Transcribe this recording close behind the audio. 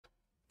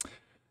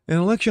An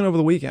election over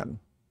the weekend.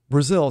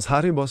 Brazil's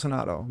Jair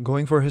Bolsonaro,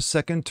 going for his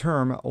second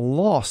term,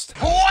 lost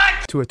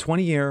to a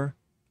 20-year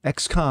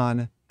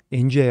ex-con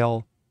in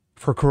jail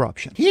for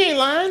corruption. He ain't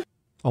lying.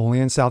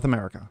 Only in South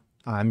America.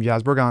 I'm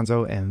Jaz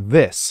Berganzo, and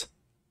this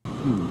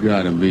You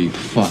gotta be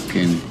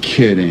fucking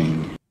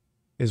kidding.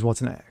 is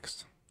what's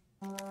next.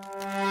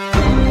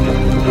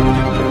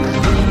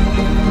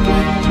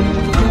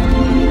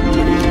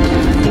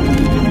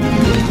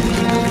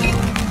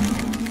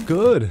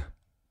 Good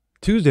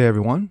Tuesday,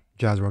 everyone.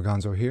 Jaz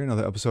Berganzo here.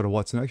 Another episode of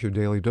What's Next, your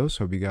daily dose.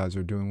 Hope you guys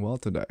are doing well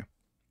today.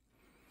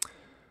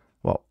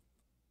 Well,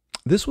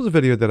 this was a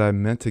video that I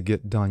meant to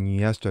get done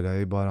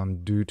yesterday,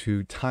 but due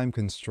to time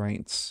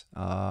constraints,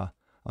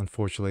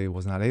 unfortunately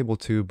was not able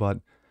to, but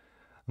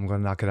I'm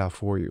going to knock it out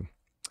for you.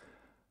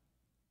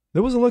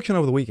 There was an election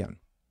over the weekend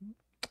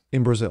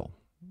in Brazil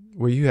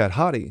where you had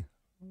Jair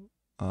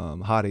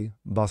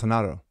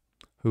Bolsonaro,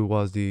 who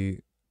was the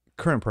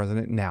current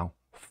president, now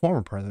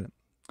former president.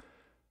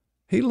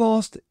 He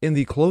lost in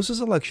the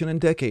closest election in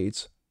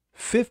decades,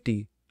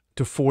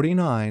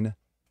 50-49,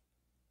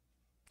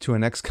 to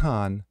an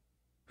ex-con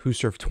who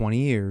served 20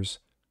 years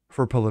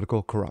for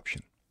political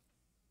corruption.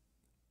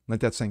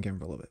 Let that sink in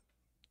for a little bit.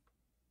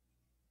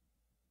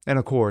 And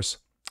of course,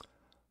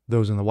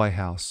 those in the White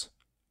House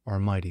are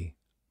mighty,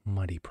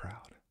 mighty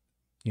proud.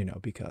 You know,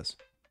 because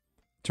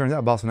it turns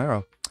out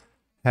Bolsonaro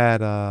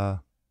had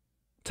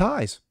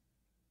ties.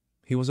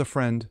 He was a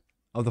friend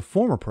of the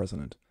former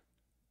president,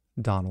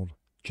 Donald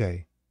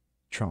J.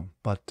 Trump.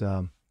 But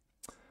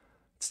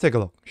let's take a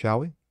look,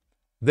 shall we?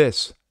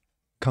 This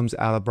comes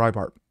out of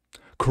Breitbart.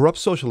 Corrupt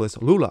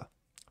socialist Lula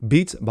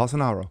beats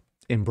Bolsonaro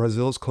in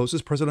Brazil's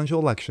closest presidential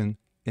election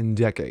in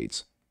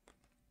decades.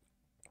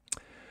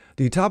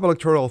 The top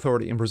electoral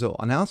authority in Brazil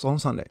announced on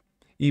Sunday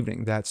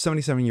evening that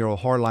 77-year-old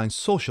hardline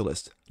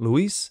socialist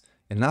Luiz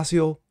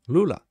Inácio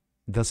Lula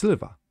da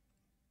Silva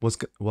was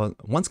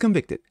once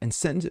convicted and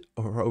sentenced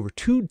for over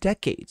 2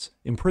 decades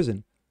in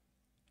prison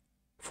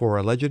for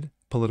alleged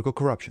political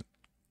corruption,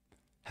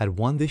 had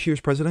won this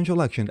year's presidential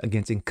election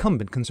against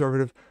incumbent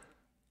conservative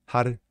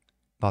Jair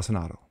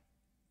Bolsonaro.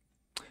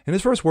 In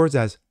his first words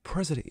as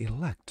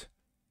president-elect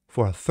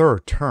for a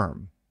third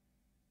term,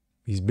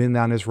 he's been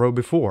down this road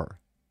before,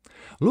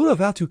 Lula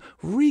vowed to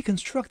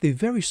reconstruct the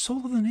very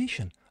soul of the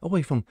nation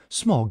away from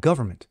small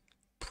government,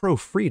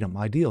 pro-freedom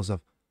ideals of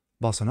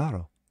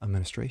Bolsonaro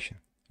administration.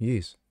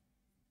 Yes,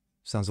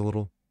 sounds a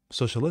little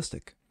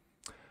socialistic.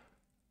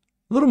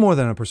 A little more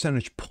than a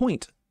percentage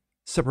point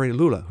separated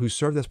Lula, who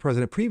served as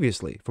president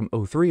previously from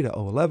 2003 to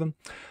 2011,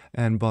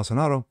 and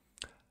Bolsonaro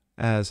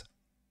as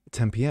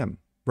 10 p.m.,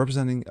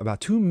 representing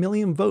about 2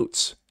 million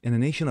votes in a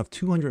nation of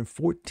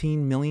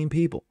 214 million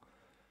people.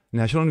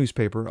 National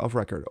newspaper of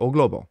record, O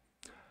Globo,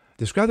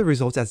 described the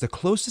results as the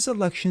closest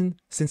election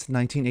since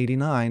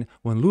 1989,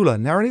 when Lula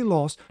narrowly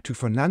lost to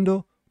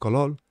Fernando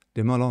Collor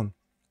de Mello,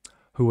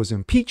 who was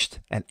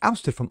impeached and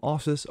ousted from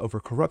office over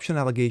corruption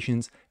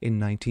allegations in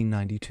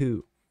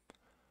 1992.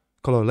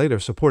 Collor later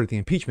supported the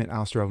impeachment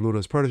ouster of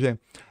Lula's protege,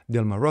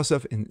 Dilma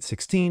Rousseff, in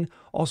 2016,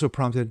 also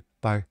prompted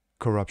by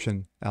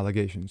corruption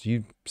allegations.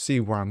 You see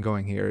where I'm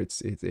going here.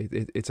 It's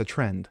a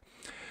trend.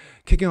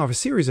 Kicking off a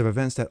series of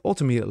events that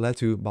ultimately led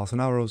to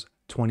Bolsonaro's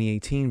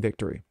 2018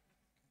 victory.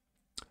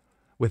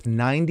 With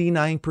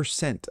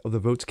 99% of the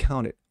votes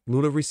counted,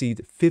 Lula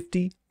received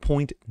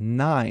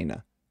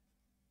 50.9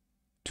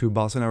 to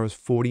Bolsonaro's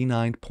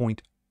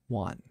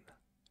 49.1.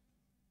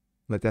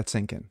 Let that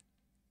sink in.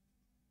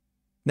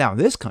 Now, in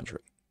this country,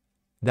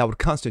 that would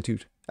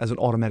constitute as an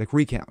automatic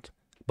recount.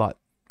 But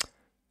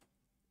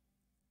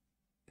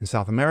in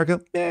South America,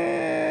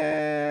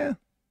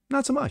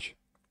 not so much.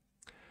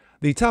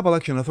 The top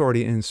election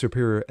authority in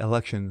Superior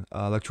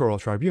Electoral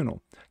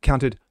Tribunal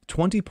counted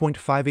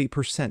 20.58%,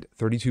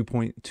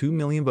 32.2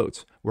 million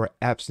votes, were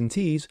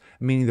absentees,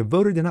 meaning the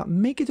voter did not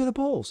make it to the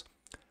polls.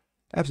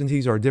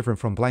 Absentees are different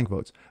from blank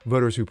votes,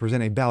 voters who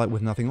present a ballot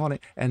with nothing on it,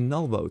 and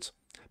null votes,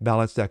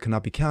 ballots that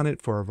cannot be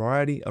counted for a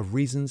variety of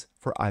reasons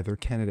for either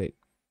candidate.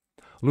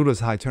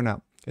 Lula's high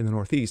turnout in the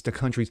Northeast, the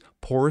country's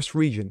poorest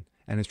region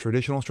and its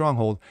traditional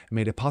stronghold,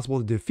 made it possible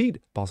to defeat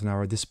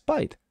Bolsonaro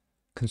despite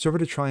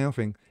conservative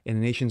triumphing in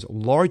the nation's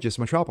largest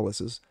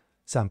metropolises,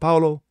 São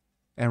Paulo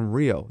and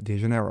Rio de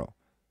Janeiro.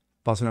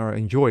 Bolsonaro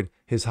enjoyed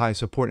his high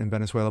support in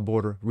Venezuela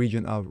border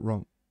region of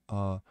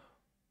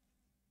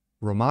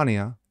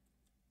Romama,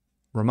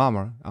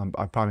 I'm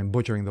probably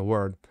butchering the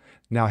word,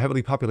 now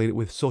heavily populated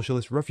with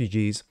socialist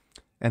refugees,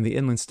 and the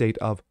inland state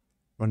of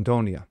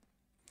Rondônia.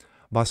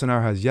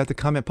 Bolsonaro has yet to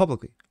comment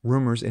publicly.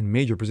 Rumors in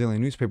major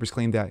Brazilian newspapers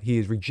claim that he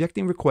is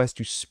rejecting requests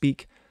to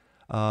speak,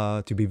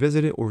 to be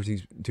visited, or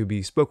to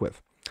be spoke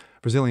with.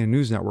 Brazilian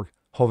news network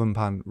Jovem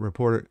Pan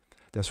reported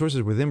that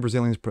sources within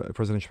Brazilian's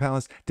presidential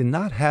palace did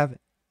not have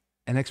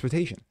an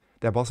expectation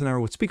that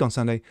Bolsonaro would speak on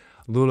Sunday.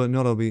 Lula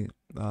notably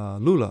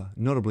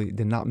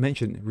did not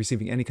mention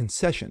receiving any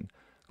concession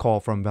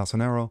call from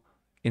Bolsonaro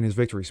in his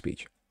victory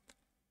speech.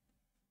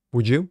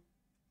 Would you?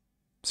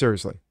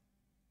 Seriously.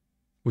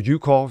 Would you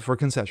call for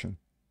concession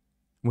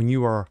when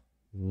you are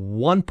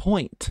 1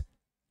 point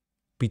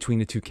between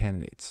the two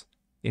candidates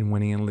in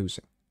winning and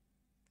losing.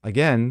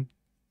 Again,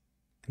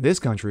 in this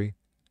country,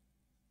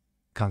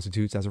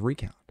 constitutes as a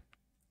recount.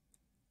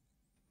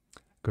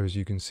 Of course,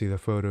 you can see the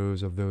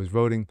photos of those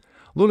voting.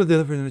 Lula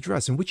delivered an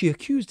address in which he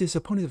accused his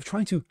opponent of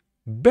trying to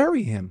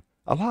bury him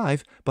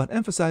alive, but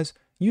emphasized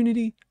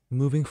unity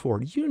moving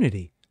forward.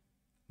 Unity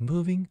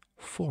moving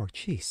forward.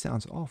 Gee,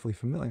 sounds awfully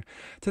familiar.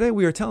 Today,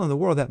 we are telling the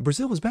world that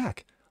Brazil is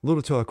back.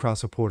 Lula told crowd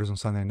supporters on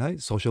Sunday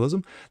night,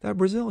 Socialism, that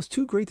Brazil is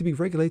too great to be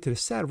relegated to the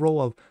sad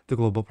role of the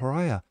global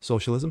pariah,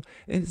 Socialism,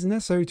 and it is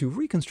necessary to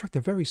reconstruct the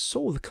very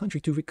soul of the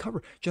country to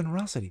recover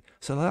generosity,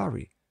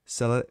 solidarity,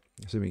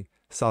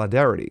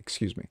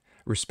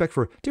 respect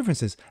for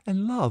differences,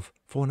 and love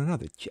for one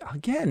another.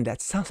 Again,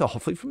 that sounds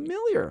awfully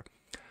familiar.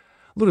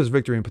 Lula's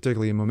victory, and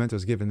particularly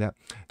momentous given that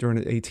during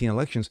the 2018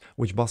 elections,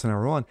 which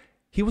Bolsonaro won,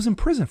 he was in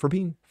prison for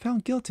being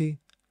found guilty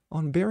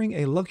on bearing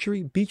a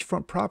luxury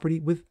beachfront property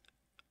with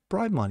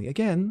bribe money.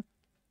 Again,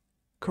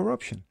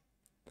 corruption.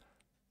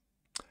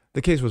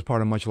 The case was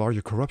part of a much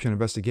larger corruption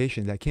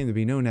investigation that came to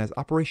be known as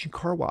Operation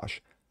Car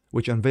Wash,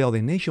 which unveiled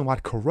a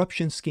nationwide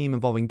corruption scheme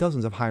involving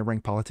dozens of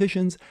high-ranked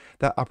politicians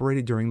that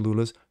operated during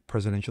Lula's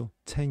presidential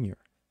tenure.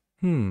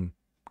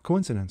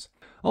 Coincidence.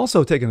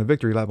 Also taking a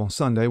victory lap on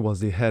Sunday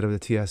was the head of the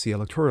TSE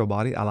electoral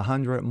body,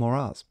 Alejandra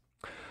Moraes,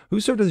 who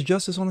served as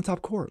justice on the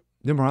top court.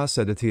 Moraes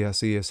said the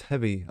TSE has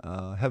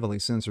heavily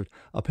censored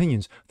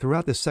opinions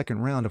throughout the second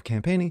round of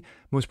campaigning,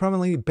 most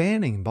prominently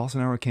banning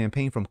Bolsonaro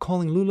campaign from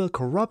calling Lula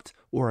corrupt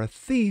or a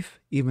thief,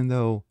 even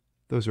though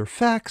those are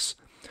facts,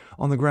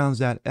 on the grounds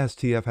that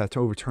STF had to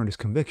overturn his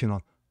conviction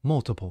on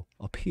multiple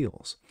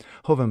appeals.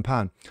 Joven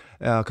Pan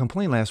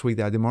complained last week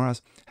that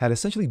Moraes had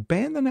essentially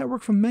banned the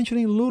network from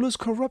mentioning Lula's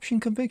corruption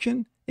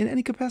conviction in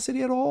any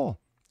capacity at all.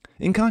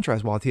 In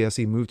contrast, while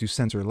TSE moved to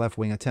censor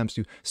left-wing attempts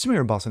to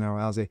smear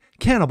Bolsonaro as a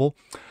cannibal,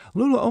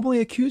 Lula openly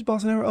accused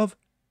Bolsonaro of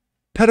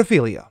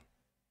pedophilia.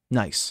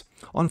 Nice.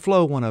 On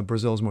Flow, one of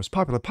Brazil's most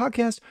popular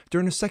podcasts,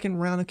 during the second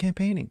round of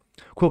campaigning.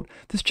 Quote,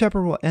 "This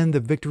chapter will end the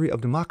victory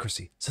of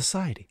democracy,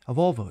 society, of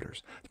all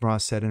voters,"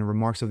 Moraes said in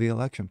remarks of the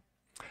election.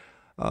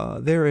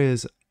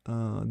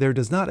 There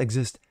does not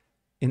exist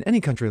in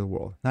any country of the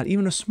world, not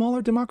even the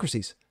smaller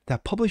democracies,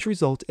 that publish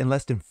results in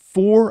less than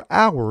 4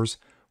 hours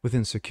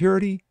with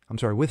security,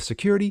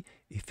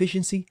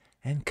 efficiency,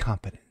 and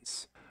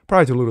competence.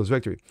 Prior to Lula's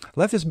victory,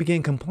 leftists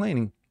began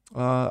complaining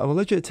of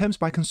alleged attempts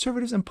by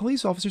conservatives and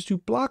police officers to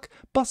block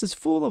buses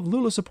full of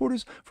Lula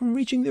supporters from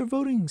reaching their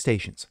voting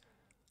stations.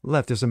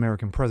 Leftist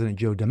American President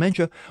Joe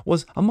Dementia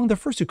was among the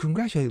first to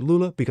congratulate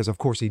Lula because, of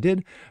course, he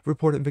did,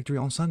 reported victory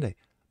on Sunday.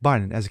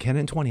 Biden, as a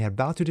candidate in 2020, had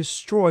vowed to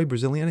destroy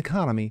Brazilian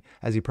economy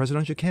as a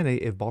presidential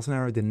candidate if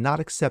Bolsonaro did not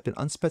accept an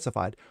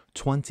unspecified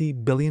 $20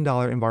 billion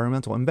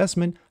environmental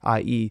investment,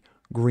 i.e.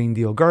 Green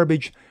Deal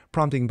garbage,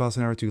 prompting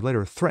Bolsonaro to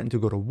later threaten to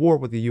go to war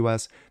with the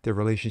U.S. Their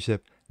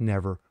relationship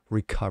never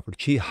recovered.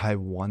 Gee, I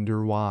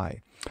wonder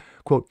why.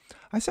 Quote,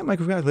 "I sent my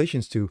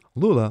congratulations to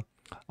Lula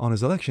on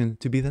his election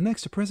to be the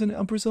next president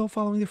of Brazil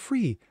following the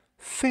free,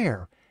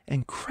 fair,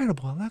 and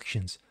credible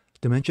elections,"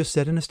 Dementia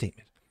said in a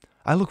statement.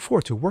 "I look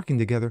forward to working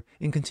together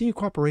in continued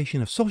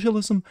cooperation of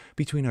socialism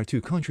between our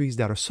two countries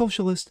that are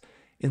socialist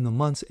in the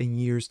months and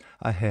years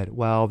ahead."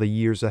 Well, the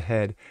years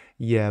ahead,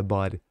 yeah,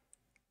 bud,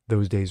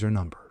 those days are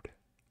numbered.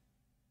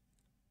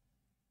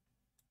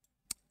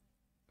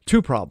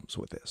 Two problems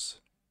with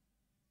this.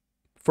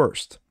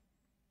 First,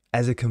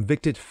 as a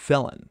convicted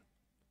felon,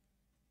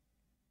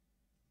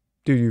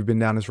 dude, you've been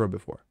down this road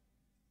before.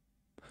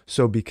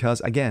 So because,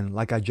 again,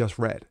 like I just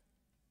read,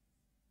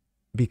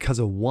 because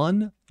of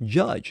one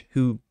judge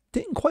who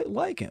didn't quite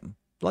like him,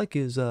 like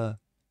the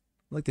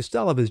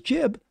style of his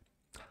jib,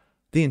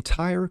 the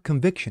entire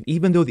conviction,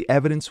 even though the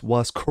evidence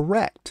was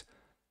correct,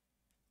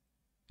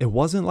 it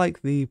wasn't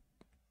like the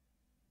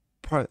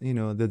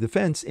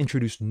defense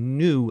introduced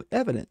new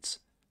evidence.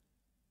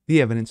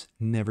 The evidence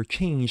never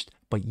changed,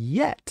 but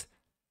yet,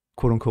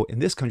 quote unquote, in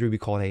this country we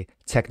call it a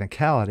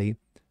technicality,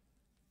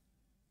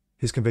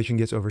 his conviction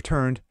gets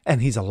overturned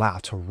and he's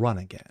allowed to run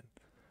again,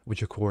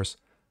 which of course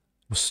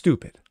was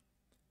stupid.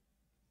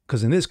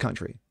 Because in this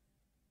country,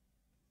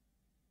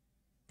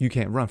 you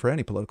can't run for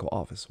any political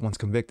office once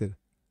convicted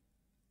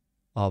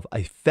of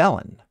a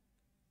felony.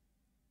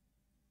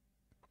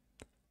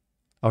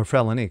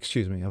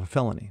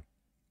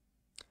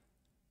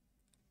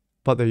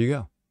 But there you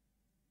go.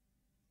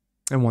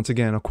 And once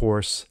again, of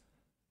course,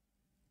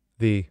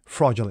 the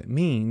fraudulent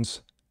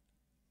means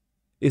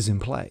is in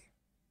play.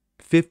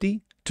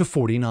 50 to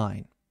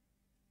 49.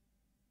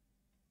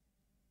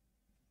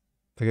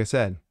 Like I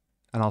said,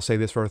 and I'll say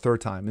this for a third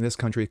time, in this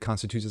country, it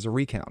constitutes as a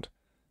recount.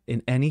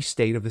 In any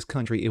state of this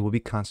country, it will be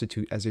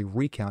constitute as a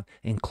recount,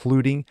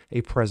 including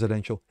a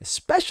presidential,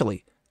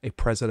 especially a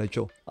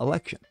presidential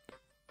election.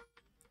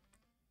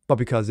 But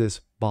because this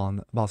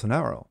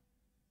Bolsonaro,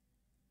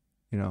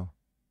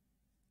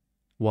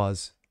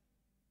 was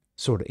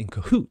sort of in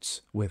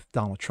cahoots with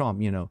Donald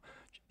Trump,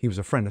 he was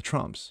a friend of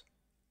Trump's.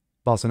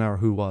 Bolsonaro,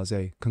 who was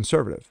a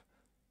conservative,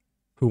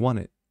 who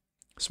wanted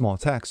small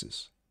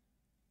taxes,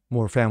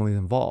 more families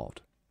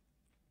involved.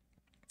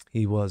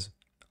 He was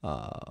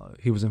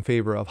He was in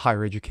favor of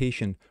higher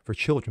education for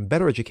children,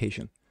 better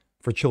education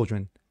for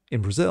children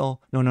in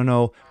Brazil. No, no,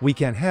 no, we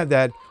can't have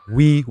that.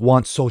 We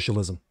want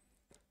socialism.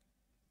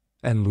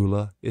 And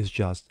Lula is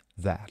just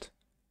that.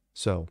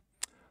 So,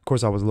 of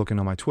course, I was looking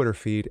on my Twitter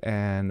feed,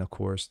 and of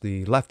course,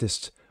 the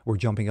leftists were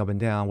jumping up and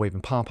down,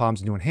 waving pom-poms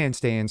and doing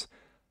handstands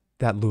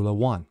that Lula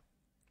won.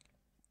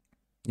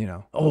 You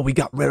know, oh, we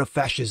got rid of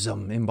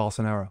fascism in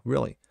Bolsonaro.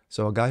 Really?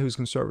 So a guy who's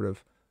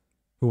conservative,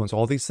 who wants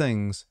all these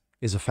things,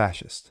 is a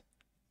fascist.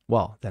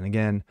 Well, then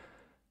again,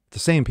 the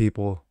same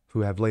people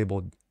who have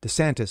labeled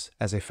DeSantis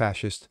as a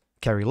fascist,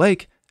 Kerry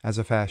Lake as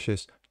a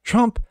fascist,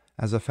 Trump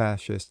as a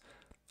fascist,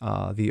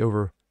 the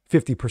over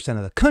 50%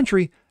 of the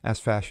country as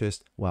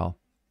fascist, well,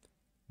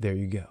 there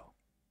you go.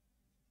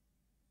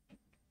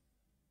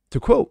 To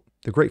quote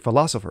the great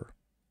philosopher,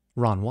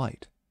 Ron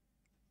White,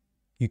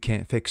 you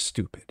can't fix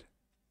stupid.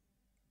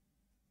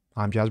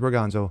 I'm Jazz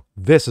Berganzo.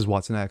 This is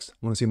What's Next.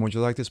 Want to see more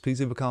just like this? Please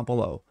leave a comment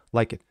below.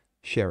 Like it,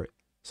 share it,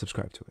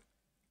 subscribe to it.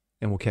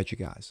 And we'll catch you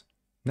guys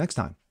next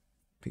time.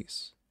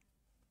 Peace.